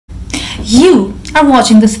You are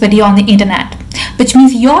watching this video on the internet, which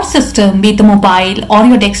means your system, be it the mobile or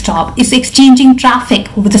your desktop, is exchanging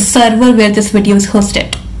traffic with the server where this video is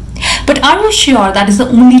hosted. But are you sure that is the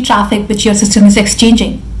only traffic which your system is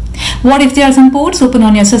exchanging? What if there are some ports open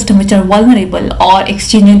on your system which are vulnerable or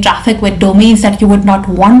exchanging traffic with domains that you would not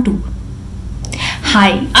want to?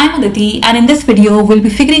 Hi, I'm Aditi, and in this video we'll be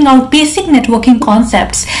figuring out basic networking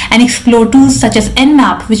concepts and explore tools such as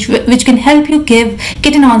NMAP which can help you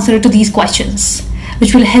get an answer to these questions,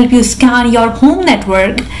 which will help you scan your home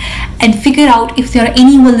network and figure out if there are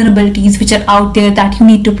any vulnerabilities which are out there that you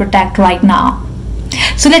need to protect right now.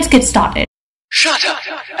 So let's get started. Shut up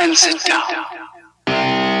and sit down.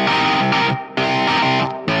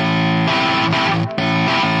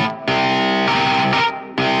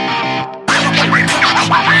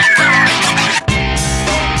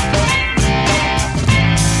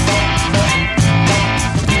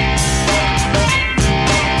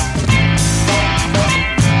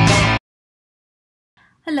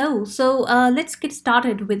 Hello, so let's get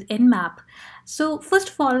started with NMAP. So first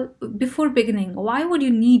of all, before beginning, why would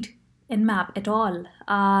you need NMAP at all?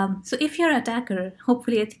 So if you're an attacker,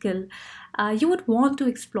 hopefully ethical, you would want to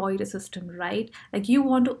exploit a system, right? Like you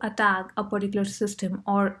want to attack a particular system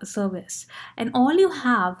or a service, and all you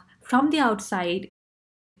have from the outside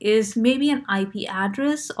is maybe an IP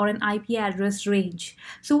address or an IP address range.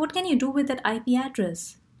 So what can you do with that IP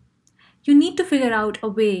address? You need to figure out a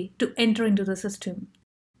way to enter into the system,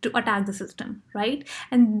 to attack the system, right?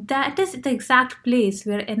 And that is the exact place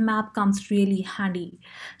where NMAP comes really handy.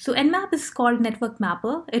 So NMAP is called Network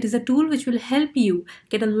Mapper. It is a tool which will help you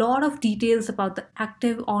get a lot of details about the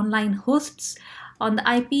active online hosts on the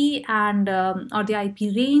IP and or the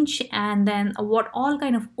IP range, and then what all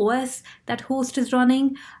kind of OS that host is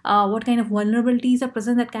running, what kind of vulnerabilities are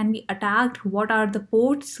present that can be attacked, what are the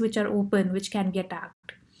ports which are open which can be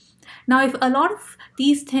attacked. Now, if a lot of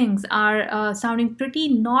these things are sounding pretty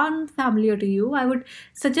non-familiar to you, I would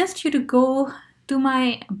suggest you to go to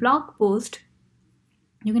my blog post.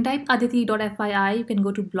 You can type aditi.fyi, you can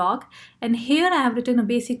go to blog, and here I have written a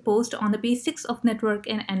basic post on the basics of network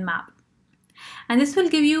in NMAP. And this will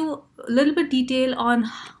give you a little bit detail on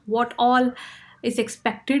what all is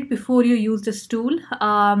expected before you use this tool,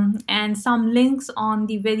 and some links on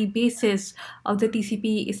the very basis of the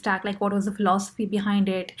TCP stack, like what was the philosophy behind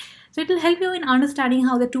it. So it will help you in understanding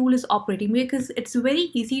how the tool is operating, because it's very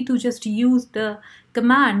easy to just use the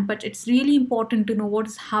command, but it's really important to know what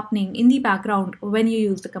is happening in the background when you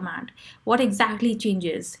use the command. What exactly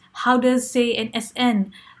changes? How does, say, an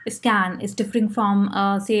SN scan is different from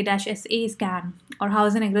say -SA scan, or how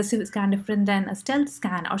is an aggressive scan different than a stealth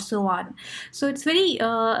scan, or so on. So it's very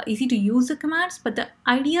easy to use the commands, but the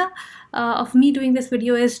idea of me doing this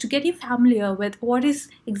video is to get you familiar with what is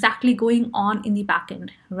exactly going on in the backend,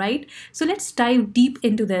 right? So let's dive deep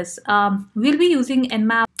into this. We'll be using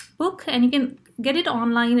NMAP book, and you can get it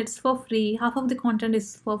online. It's for free. Half of the content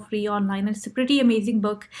is for free online, and it's a pretty amazing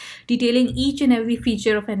book detailing each and every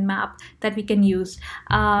feature of NMAP that we can use.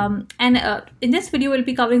 In this video, we'll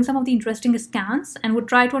be covering some of the interesting scans, and we'll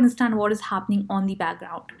try to understand what is happening on the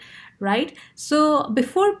background, right? So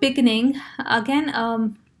before beginning,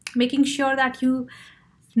 again, making sure that you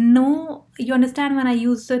understand when I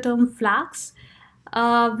use the term flags.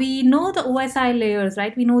 We know the OSI layers,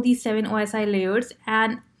 right? We know these 7 OSI layers,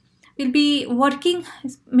 and we'll be working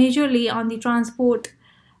majorly on the transport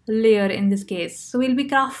layer in this case. So we'll be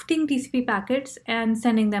crafting TCP packets and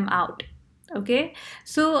sending them out. Okay,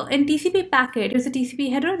 so in TCP packet, there's a TCP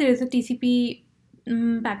header, there is a TCP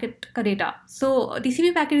packet data. So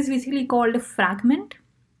TCP packet is basically called a fragment,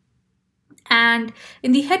 and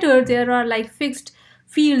in the header there are like fixed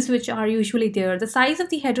fields which are usually there. The size of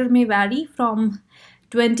the header may vary from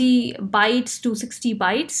 20 bytes to 60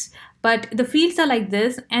 bytes, but the fields are like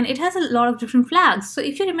this, and it has a lot of different flags. So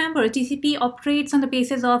if you remember, TCP operates on the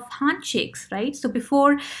basis of handshakes, right? So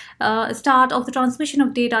before start of the transmission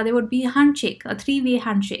of data, there would be a handshake, a 3-way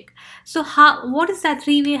handshake. So what is that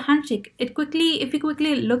 3-way handshake? If you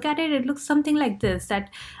quickly look at it, it looks something like this, that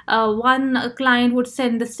one client would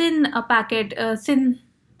send the SYN packet, SYN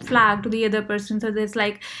flag to the other person. So there's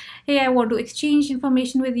like, hey, I want to exchange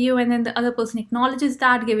information with you, and then the other person acknowledges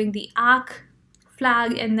that, giving the ACK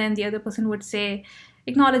flag, and then the other person would say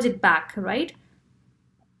acknowledge it back, right?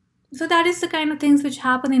 So that is the kind of things which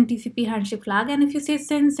happen in TCP handshake flag. And if you say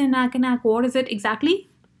SYN, ACK, and ACK, what is it exactly?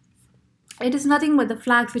 It is nothing but the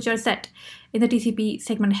flags which are set in the TCP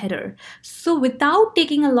segment header. So without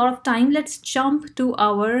taking a lot of time, let's jump to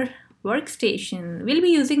our workstation. We'll be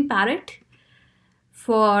using Parrot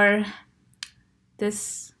for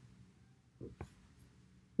this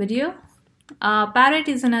video. Parrot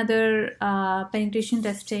is another penetration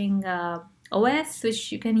testing OS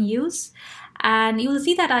which you can use, and you will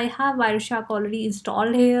see that I have Wireshark already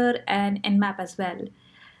installed here and NMAP as well.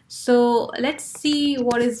 So let's see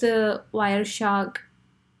what is the Wireshark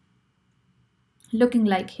looking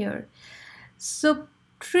like here. So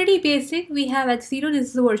pretty basic. We have H0, this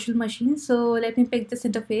is a virtual machine. So let me pick this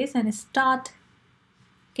interface and start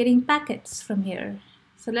getting packets from here.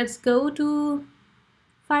 So let's go to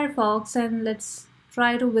Firefox and let's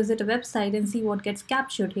try to visit a website and see what gets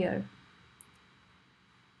captured here.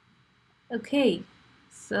 Okay,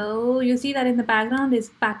 so you see that in the background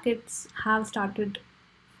is packets have started,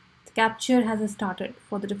 the capture has started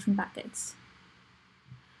for the different packets.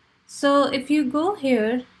 So if you go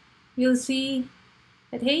here, you'll see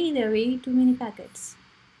that hey, there are way too many packets,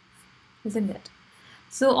 isn't it?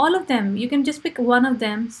 So all of them, you can just pick one of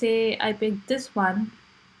them. Say I picked this one,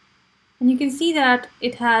 and you can see that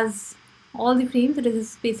it has all the frames. It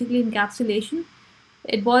is basically encapsulation.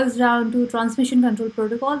 It boils down to transmission control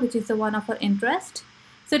protocol, which is the one of our interest.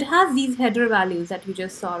 So it has these header values that you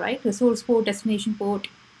just saw, right? The source port, destination port,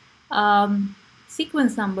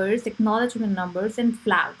 sequence numbers, acknowledgement numbers, and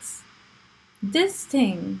flags. This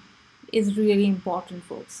thing is really important,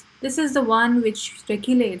 folks. This is the one which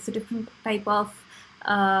regulates the different type of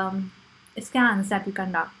scans that we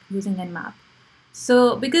conduct using NMAP.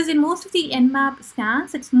 So because in most of the NMAP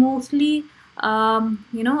scans, it's mostly a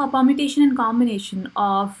permutation and combination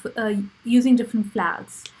of using different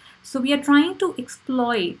flags. So we are trying to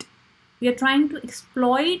exploit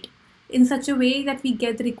in such a way that we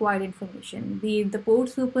get the required information, be it the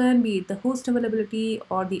ports open, be it the host availability,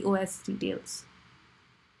 or the OS details.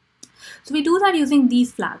 So we do that using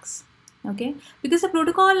these flags. Okay, because the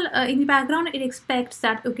protocol in the background, it expects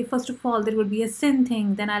that, okay, first of all there would be a SYN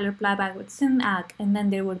thing, then I'll reply back with SYN ACK, and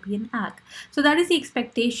then there would be an ACK. So that is the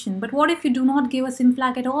expectation. But what if you do not give a SYN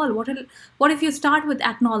flag at all? What if you start with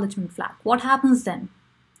acknowledgement flag? What happens then?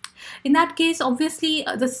 In that case, obviously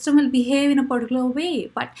the system will behave in a particular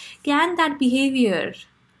way, but can that behavior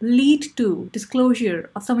lead to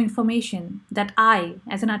disclosure of some information that I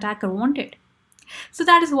as an attacker wanted? So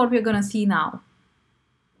that is what we're going to see now.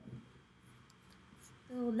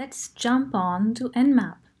 So let's jump on to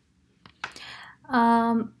NMAP.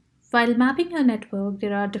 While mapping your network,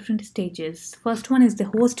 there are different stages. First one is the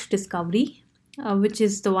host discovery, which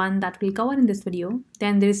is the one that we'll cover in this video.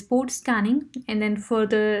 Then there is port scanning, and then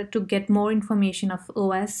further to get more information of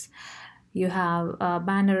OS, you have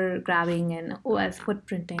banner grabbing and OS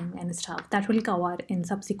footprinting and stuff that we'll cover in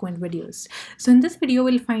subsequent videos. So in this video,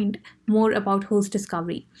 we'll find more about host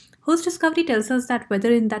discovery. Host discovery tells us that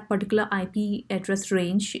whether in that particular IP address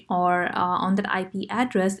range or on that IP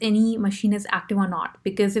address, any machine is active or not.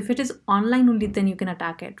 Because if it is online only, then you can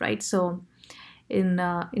attack it, right? So in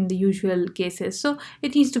the usual cases, so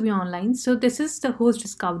it needs to be online. So this is the host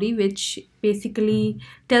discovery, which basically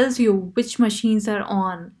tells you which machines are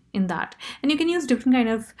on in that, and you can use different kind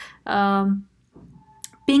of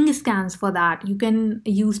ping scans for that. You can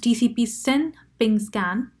use TCP SYN ping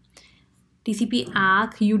scan, TCP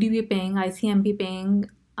ACK, UDP ping, ICMP ping,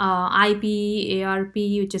 IP, ARP,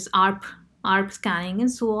 which is ARP scanning,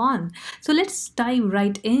 and so on. So let's dive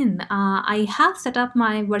right in. I have set up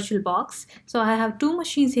my virtual box. So I have two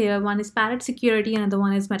machines here. One is Parrot Security, another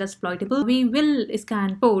one is Metasploitable. We will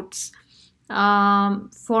scan ports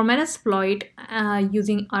for Metasploit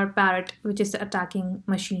using our Parrot, which is the attacking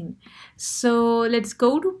machine. So let's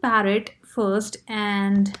go to Parrot first,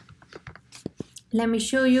 and let me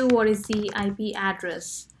show you what is the IP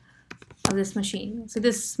address of this machine. So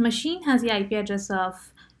this machine has the IP address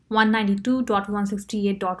of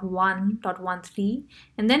 192.168.1.13,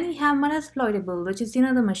 and then we have Metasploitable, which is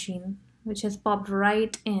another machine which has popped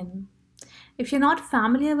right in. If you're not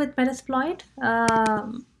familiar with Metasploit,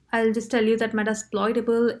 I'll just tell you that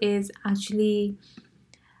Metasploitable is actually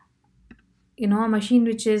a machine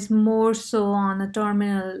which is more so on the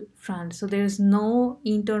terminal front. So there's no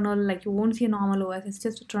internal, like you won't see a normal OS, it's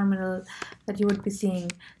just a terminal that you would be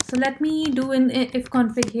seeing. So let me do an if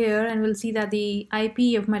config here, and we'll see that the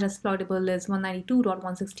IP of Metasploitable is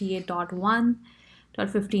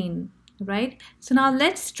 192.168.1.15, right? So now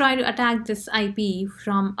let's try to attack this IP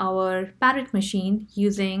from our Parrot machine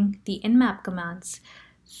using the NMAP commands.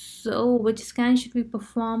 So which scan should we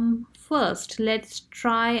perform first? Let's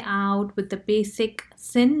try out with the basic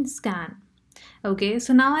SYN scan. Okay,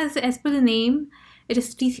 so now as per the name, it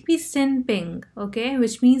is TCP SYN ping, okay,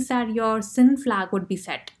 which means that your SYN flag would be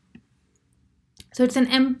set. So it's an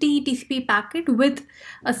empty TCP packet with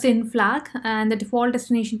a SYN flag, and the default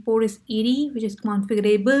destination port is 80, which is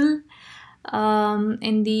configurable.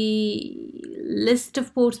 in the list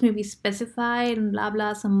of ports may be specified and blah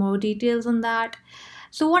blah, some more details on that.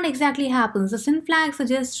 So what exactly happens? The SYN flag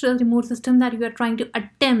suggests to the remote system that you are trying to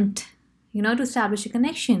attempt, to establish a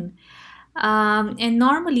connection. And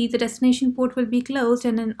normally the destination port will be closed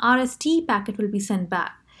and an RST packet will be sent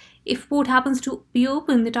back. If port happens to be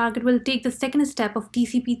open, the target will take the second step of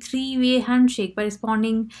TCP three-way handshake by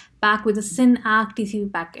responding back with a SYN ACK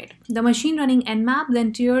TCP packet. The machine running NMAP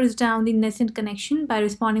then tears down the nascent connection by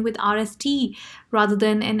responding with RST rather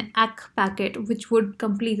than an ACK packet, which would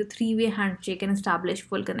complete the three-way handshake and establish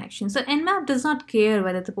full connection. So NMAP does not care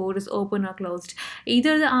whether the port is open or closed.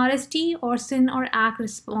 Either the RST or SYN or ACK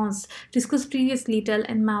response discussed previously tell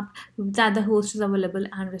NMAP that the host is available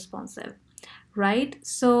and responsive. Right,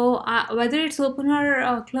 so whether it's open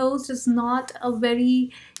or closed is not a very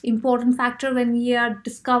important factor when we are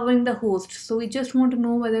discovering the host. So we just want to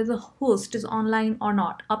know whether the host is online or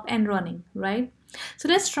not, up and running, right? So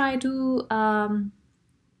let's try to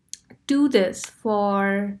do this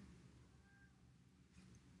for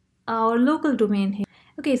our local domain here.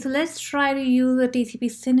 Okay, so let's try to use a TCP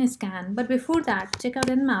SYN scan, but before that, check out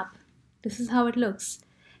NMAP. This is how it looks.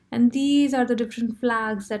 And these are the different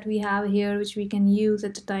flags that we have here, which we can use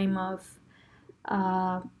at the time of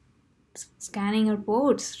scanning our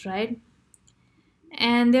ports, right?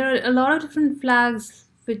 And there are a lot of different flags,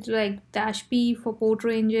 which like -P for port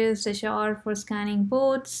ranges, -R for scanning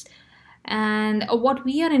ports. And what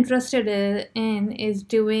we are interested in is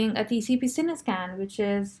doing a TCP SYN scan, which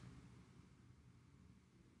is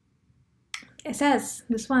SS,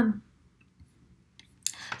 this one.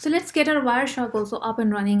 So let's get our Wireshark also up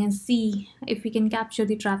and running and see if we can capture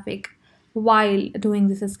the traffic while doing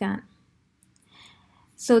this scan.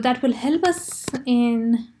 So that will help us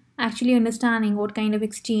in actually understanding what kind of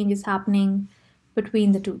exchange is happening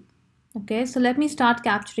between the two. Okay, so let me start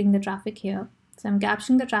capturing the traffic here. So I'm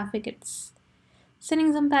capturing the traffic, it's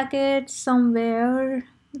sending some packets somewhere.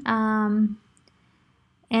 And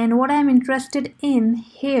what I'm interested in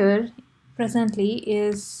here presently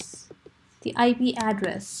is the IP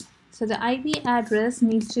address. So the IP address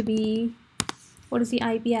needs to be, what is the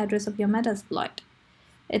IP address of your Metasploit?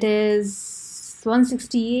 It is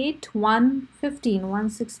 168.1.15,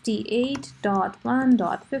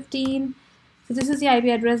 168.1.15. So this is the IP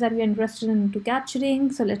address that we are interested in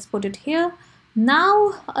capturing. So let's put it here.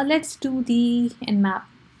 Now let's do the NMAP.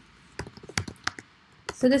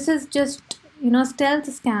 So this is just,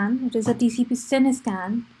 stealth scan. It is a TCP SYN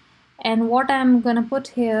scan. And what I'm gonna put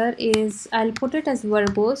here is, I'll put it as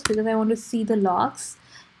verbose because I want to see the logs.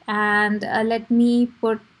 And let me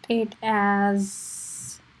put it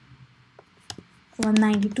as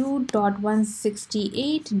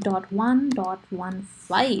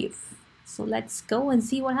 192.168.1.15. So let's go and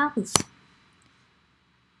see what happens.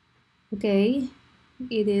 Okay,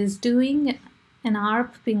 it is doing an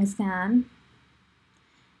ARP ping scan.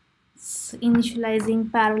 It's initializing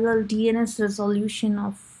parallel DNS resolution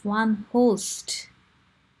of one host.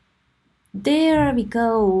 There we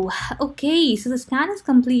go. Okay, so the scan is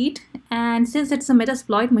complete, and since it's a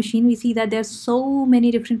Metasploit machine, we see that there's so many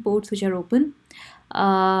different ports which are open.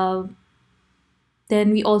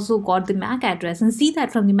 Then we also got the MAC address, and see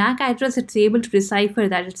that from the MAC address it's able to decipher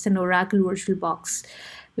that it's an Oracle VirtualBox,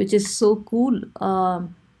 which is so cool.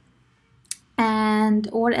 And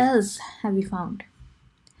what else have we found?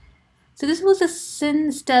 So this was a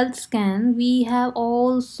SYN stealth scan. We'll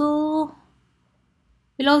also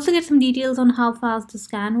get some details on how fast the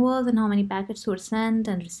scan was and how many packets were sent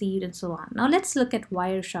and received and so on. Now let's look at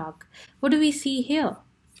Wireshark. What do we see here?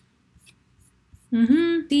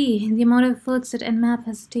 See the amount of efforts that NMAP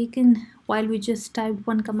has taken while we just typed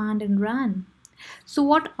one command and ran. So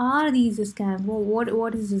what are these scans?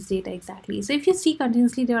 What is this data exactly? So if you see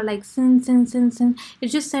continuously, they are like SYN.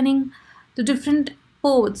 It's just sending the different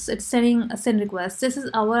ports. It's sending a SYN request. This is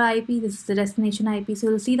our IP. This is the destination IP. So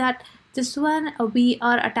you'll see that this one we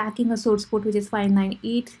are attacking a source port which is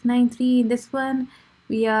 59893. In this one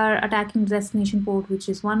we are attacking the destination port which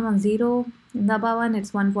is 110. In the above one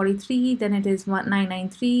it's 143. Then it is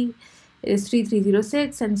 993. It is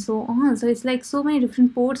 3306 and so on. So it's like so many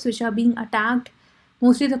different ports which are being attacked.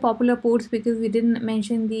 Mostly the popular ports because we didn't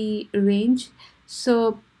mention the range.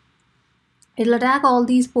 So it'll attack all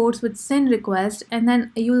these ports with SYN request, and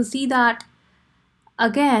then you'll see that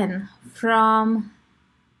again from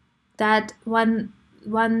that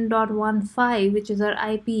 1.15, which is our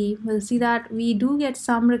IP, we'll see that we do get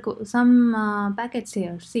some packets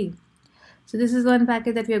here. See, so this is one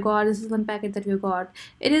packet that we got, this is one packet that we got.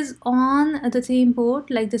 It is on the same port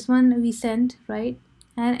like this one we sent, right?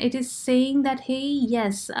 And it is saying that, hey,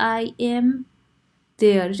 yes, I am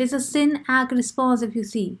there. It is a SYN ACK response, if you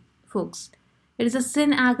see, folks. It is a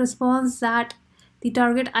SYN ACK response that the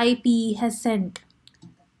target IP has sent,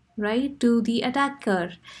 right, to the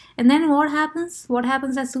attacker. And then what happens? What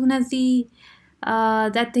happens as soon as the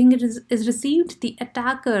that thing is received? The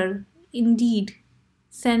attacker indeed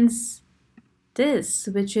sends this,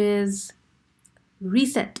 which is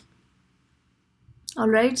reset.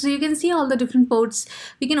 Alright, so you can see all the different ports.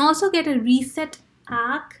 We can also get a reset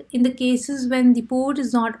ACK in the cases when the port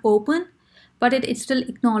is not open, but it still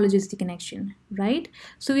acknowledges the connection, right?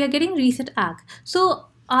 So we are getting reset ACK. So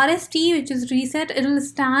RST, which is reset, it will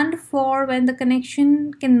stand for when the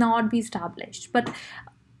connection cannot be established. But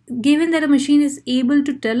given that a machine is able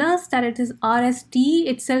to tell us that it is RST,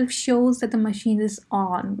 itself shows that the machine is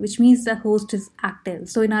on, which means the host is active.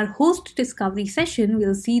 So in our host discovery session,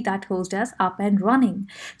 we'll see that host as up and running.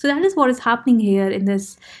 So that is what is happening here in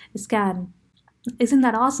this scan. Isn't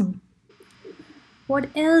that awesome? What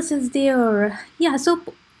else is there? Yeah, so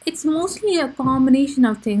it's mostly a combination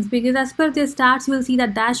of things, because as per their stats, you will see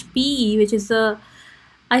that -PE, which is a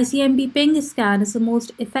ICMP ping scan, is the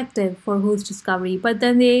most effective for host discovery. But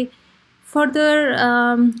then they further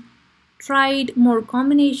tried more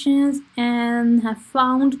combinations and have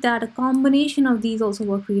found that a combination of these also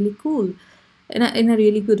work really cool in a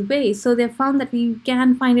really good way. So they found that we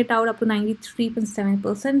can find it out up to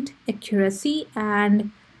 93.7% accuracy.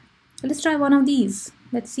 And let's try one of these.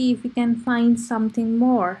 Let's see if we can find something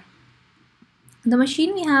more. The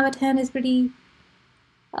machine we have at hand is pretty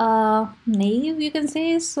naive, you can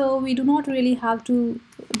say, so we do not really have to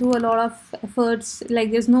do a lot of efforts.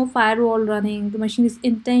 Like, there's no firewall running, the machine is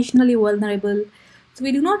intentionally vulnerable, so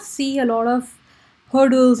we do not see a lot of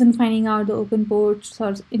hurdles in finding out the open ports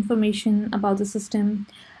or information about the system.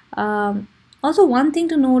 Also, one thing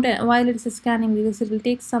to note while it is scanning, because it will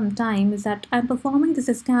take some time, is that I'm performing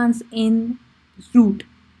these scans in root.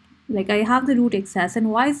 Like, I have the root access. And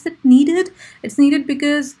why is it needed? It's needed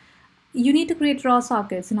because you need to create raw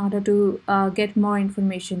sockets in order to get more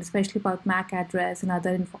information, especially about MAC address and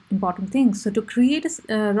other important things. So to create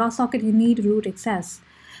a raw socket, you need root access,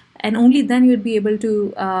 and only then you'd be able to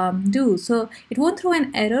do. So it won't throw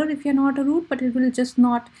an error if you're not a root, but it will just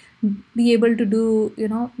not be able to do, you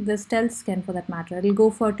know, the stealth scan for that matter. It'll go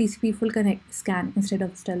for TCP full connect scan instead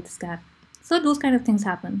of stealth scan. So those kind of things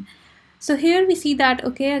happen. So here we see that,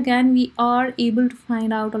 okay, again, we are able to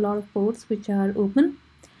find out a lot of ports which are open.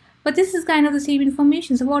 But this is kind of the same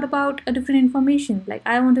information. So what about a different information? Like,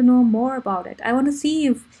 I want to know more about it. I want to see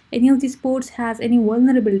if any of these ports has any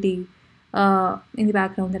vulnerability in the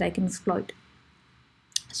background that I can exploit.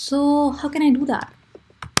 So how can I do that?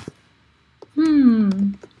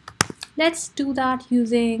 Let's do that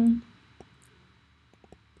using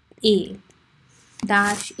A-,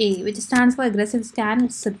 which stands for aggressive scan.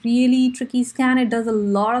 It's a really tricky scan. It does a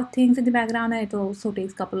lot of things in the background, and it also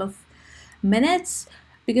takes a couple of minutes,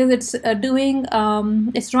 because it's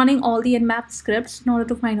it's running all the NMAP scripts in order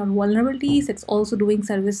to find out vulnerabilities. It's also doing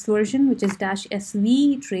service version, which is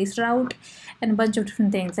 -SV, trace route, and a bunch of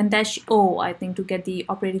different things, and -O, I think, to get the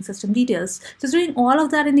operating system details. So it's doing all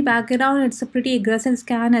of that in the background. It's a pretty aggressive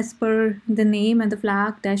scan as per the name and the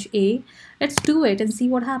flag -A. Let's do it and see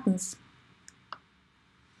what happens.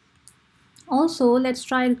 Also, let's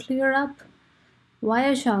try to clear up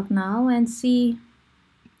Wireshark now and see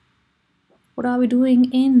what are we doing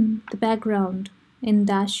in the background in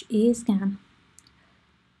 -A scan.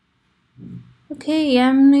 Okay,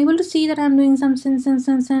 I'm able to see that I'm doing some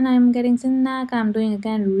SYN. I'm getting SYN ACK. I'm doing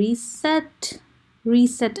again reset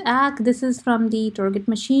ACK. This is from the target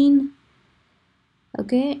machine.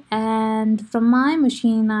 Okay, and from my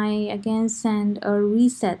machine, I again send a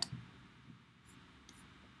reset.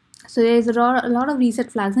 So there's a lot of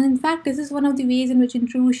reset flags, and in fact, this is one of the ways in which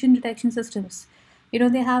intrusion detection systems, you know,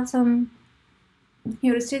 they have some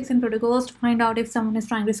heuristics and protocols to find out if someone is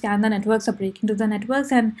trying to scan the networks or break into the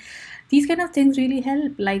networks, and these kind of things really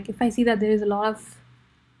help. Like, if I see that there is a lot of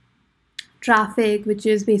traffic which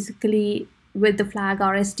is basically with the flag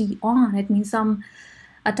RST on, it means some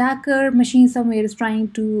attacker machine somewhere is trying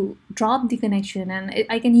to drop the connection, and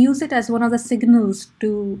I can use it as one of the signals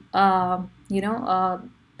to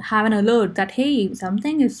have an alert that, hey,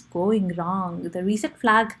 something is going wrong. The reset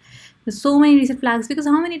flag, there's so many reset flags, because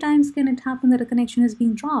how many times can it happen that a connection is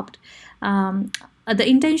being dropped? The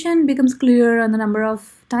intention becomes clear on the number of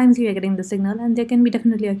times you are getting the signal, and there can be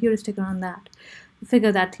definitely a heuristic around that to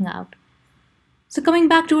figure that thing out. So coming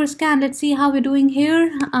back to our scan, let's see how we're doing here.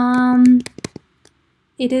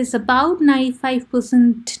 It is about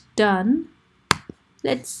 95% done.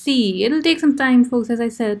 Let's see, it'll take some time, folks. As I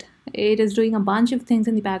said, it is doing a bunch of things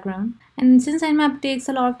in the background, And since NMAP takes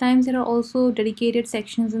a lot of time, there are also dedicated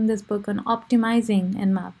sections in this book on optimizing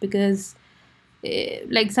NMAP, because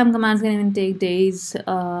like some commands can even take days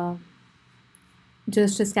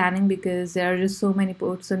just scanning, because there are just so many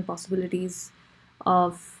ports and possibilities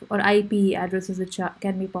of or IP addresses which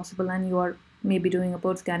can be possible, and you are maybe doing a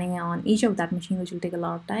port scanning on each of that machine, which will take a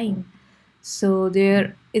lot of time. So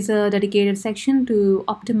there is a dedicated section to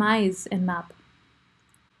optimize NMAP,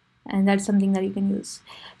 and that's something that you can use.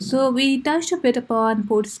 So we touched a bit upon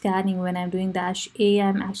port scanning. When I'm doing -A,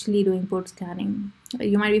 I'm actually doing port scanning.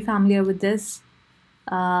 You might be familiar with this.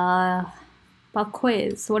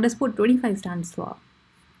 Quiz. What does port 25 stands for?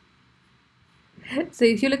 So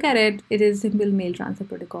if you look at it, it is simple mail transfer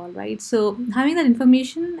protocol, right? So having that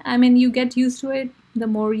information, I mean, you get used to it the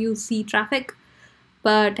more you see traffic,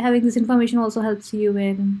 but having this information also helps you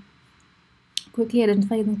in quickly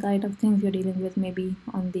identifying the kind of things you're dealing with maybe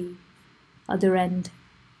on the other end.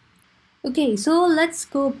 Okay, so let's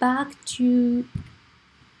go back to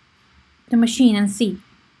the machine and see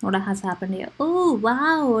what has happened here. Oh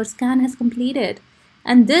wow, our scan has completed,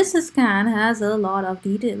 and this scan has a lot of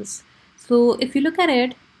details. So if you look at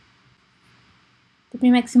it, let me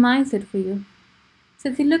maximize it for you. So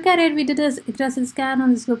if you look at it, we did a aggressive scan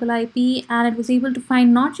on this local IP, and it was able to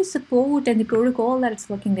find not just the port and the protocol that it's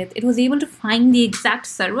working with, it was able to find the exact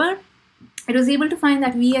server. It was able to find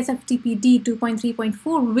that VSFTPD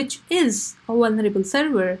 2.3.4, which is a vulnerable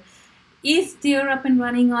server, is there up and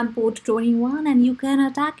running on port 21, and you can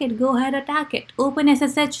attack it. Go ahead, attack it.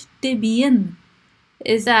 OpenSSH Debian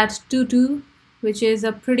is at 22, which is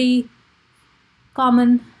a pretty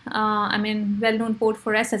common, well-known port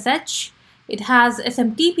for SSH. It has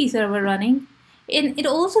SMTP server running, and it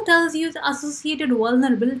also tells you the associated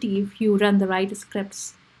vulnerability if you run the right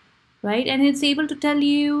scripts, right? And it's able to tell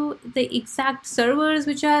you the exact servers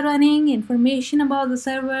which are running, information about the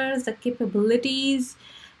servers, the capabilities,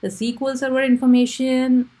 the SQL Server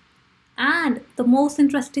information. And the most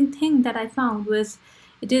interesting thing that I found was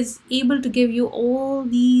it is able to give you all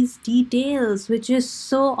these details, which is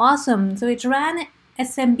so awesome. So it ran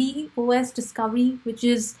SMB OS discovery, which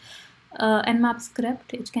is NMAP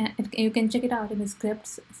script. You can check it out in the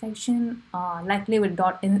scripts section, likely with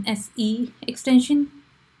 .nse extension.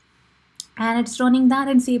 And it's running that,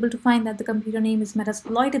 and it's able to find that the computer name is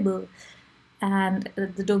metasploitable, and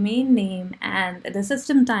the domain name, and the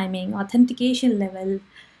system timing, authentication level,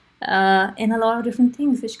 and a lot of different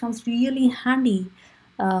things, which comes really handy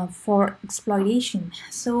for exploitation.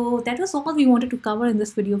 So that was all we wanted to cover in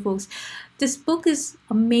this video, folks. This book is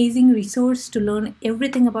amazing resource to learn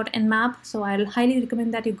everything about NMAP, so I'll highly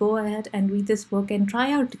recommend that you go ahead and read this book and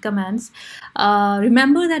try out the commands.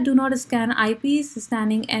 Remember that do not scan IPs.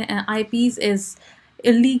 Scanning IPs is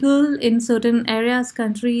illegal in certain areas,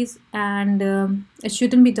 countries, and it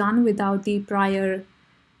shouldn't be done without the prior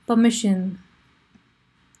permission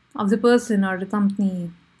of the person or the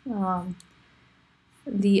company,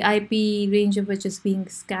 the IP range of which is being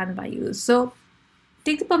scanned by you. So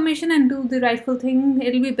take the permission and do the rightful thing.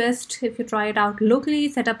 It'll be best if you try it out locally,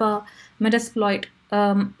 set up a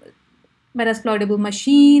metasploitable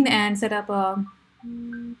machine, and set up a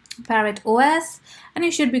Parrot OS, and you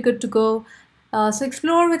should be good to go. So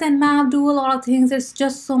explore with NMAP, do a lot of things. There's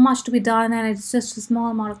just so much to be done, and it's just a small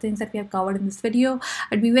amount of things that we have covered in this video.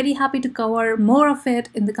 I'd be very happy to cover more of it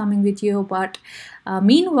in the coming video, but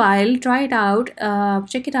meanwhile, try it out,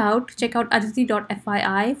 check it out, check out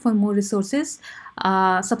aditi.fii for more resources.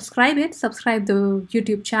 Subscribe the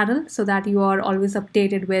YouTube channel so that you are always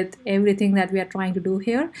updated with everything that we are trying to do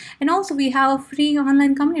here. And also we have a free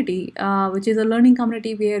online community, which is a learning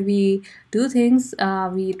community where we do things,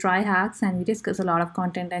 we try hacks, and we discuss a lot of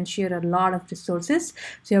content and share a lot of resources.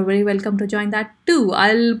 So you're very welcome to join that too.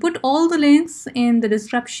 I'll put all the links in the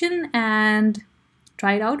description, and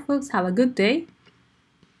try it out, folks. Have a good day.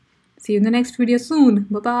 See you in the next video soon.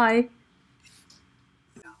 Bye-bye.